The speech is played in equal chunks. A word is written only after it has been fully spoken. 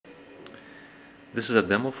This is a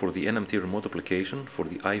demo for the NMT Remote application for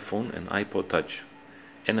the iPhone and iPod Touch.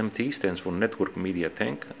 NMT stands for Network Media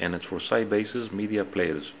Tank, and it's for Sybase's media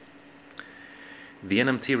players. The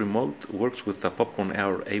NMT Remote works with the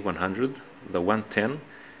popcornhour A100, the 110,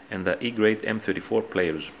 and the egreat M34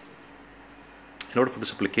 players. In order for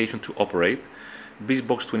this application to operate,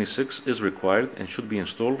 BusyBox26 is required and should be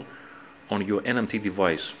installed on your NMT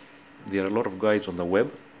device. There are a lot of guides on the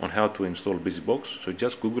web on how to install BusyBox, so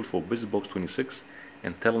just Google for BusyBox26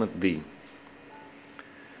 and telnetd.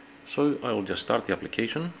 So I will just start the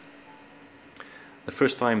application. The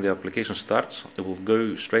first time the application starts, it will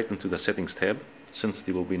go straight into the settings tab, since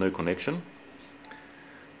there will be no connection.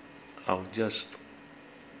 I'll just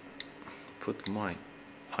put my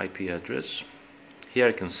IP address. Here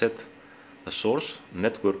I can set the source,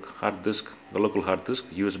 network, hard disk, the local hard disk,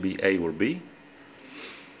 USB A or B.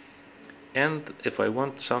 And if I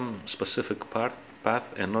want some specific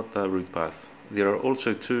path and not the root path. There are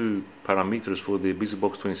also two parameters for the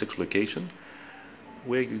BusyBox26 location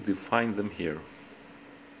where you define them here.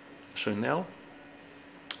 So now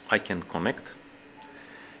I can connect,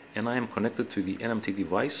 and I am connected to the NMT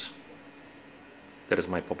device. That is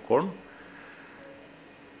my popcorn,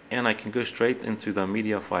 and I can go straight into the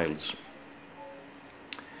media files.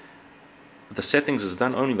 The settings is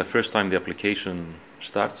done only the first time the application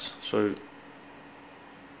starts, so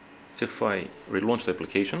if I relaunch the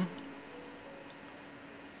application,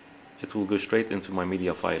 it will go straight into my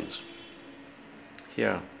media files.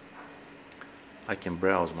 Here I can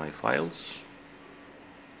browse my files.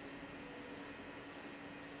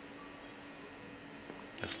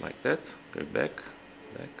 Just like that. Go back,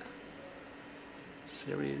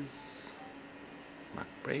 series, Mac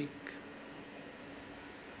break.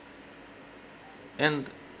 And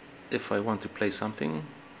if I want to play something,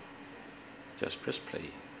 just press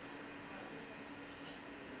play.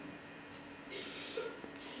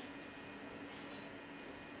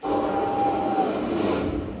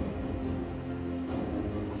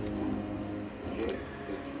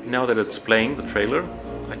 Now that it's playing the trailer,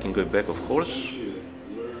 I can go back, of course,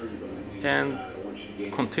 and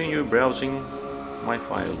continue browsing my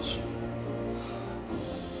files.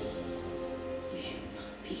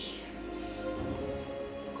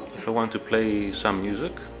 If I want to play some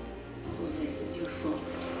music,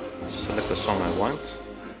 select the song I want,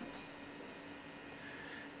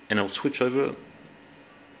 and I'll switch over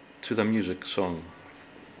to the music song.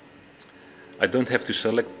 I don't have to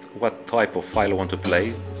select what type of file I want to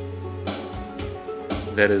play,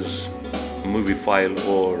 that is movie file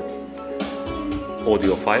or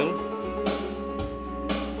audio file.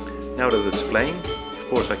 Now that it's playing, of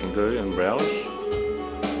course I can go and browse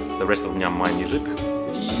the rest of my music.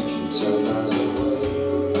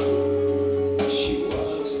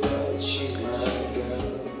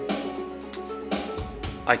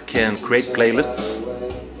 I can create playlists.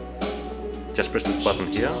 Just press this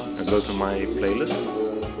button here and go to my playlist.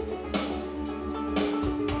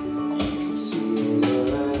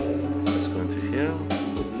 Let's go into here.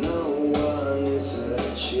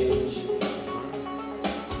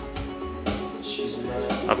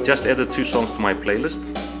 I've just added 2 songs to my playlist,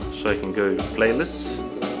 so I can go playlists,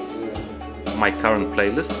 my current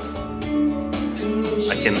playlist.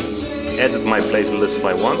 I can edit my playlist if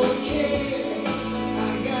I want,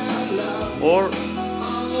 or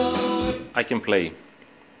I can play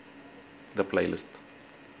the playlist.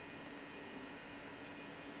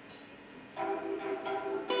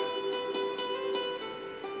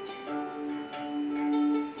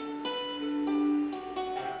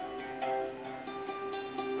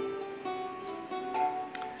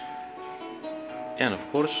 And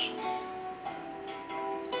of course,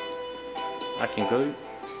 I can go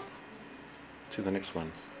to the next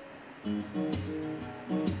one.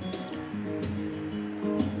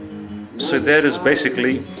 So that is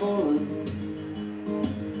basically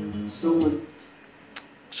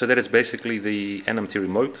the NMT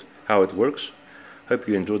Remote, how it works. Hope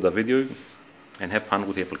you enjoyed the video and have fun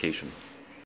with the application.